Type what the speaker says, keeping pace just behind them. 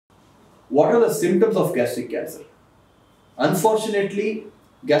What are the symptoms of gastric cancer? Unfortunately,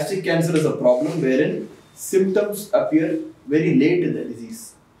 gastric cancer is a problem wherein symptoms appear very late in the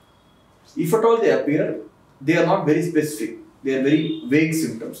disease. If at all they appear, they are not very specific. They are very vague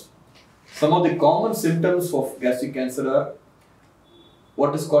symptoms. Some of the common symptoms of gastric cancer are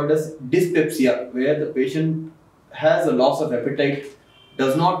what is called as dyspepsia, where the patient has a loss of appetite,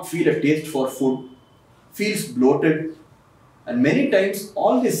 does not feel a taste for food, feels bloated, and many times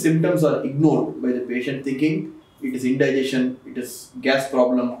all these symptoms are ignored by the patient thinking it is indigestion, it is gas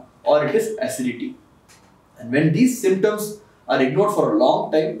problem, or it is acidity. And when these symptoms are ignored for a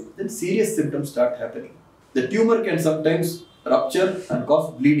long time, then serious symptoms start happening. The tumor can sometimes rupture and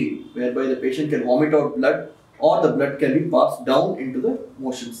cause bleeding, whereby the patient can vomit out blood, or the blood can be passed down into the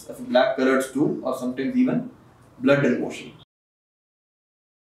motions of a black colored stool, or sometimes even blood in motion.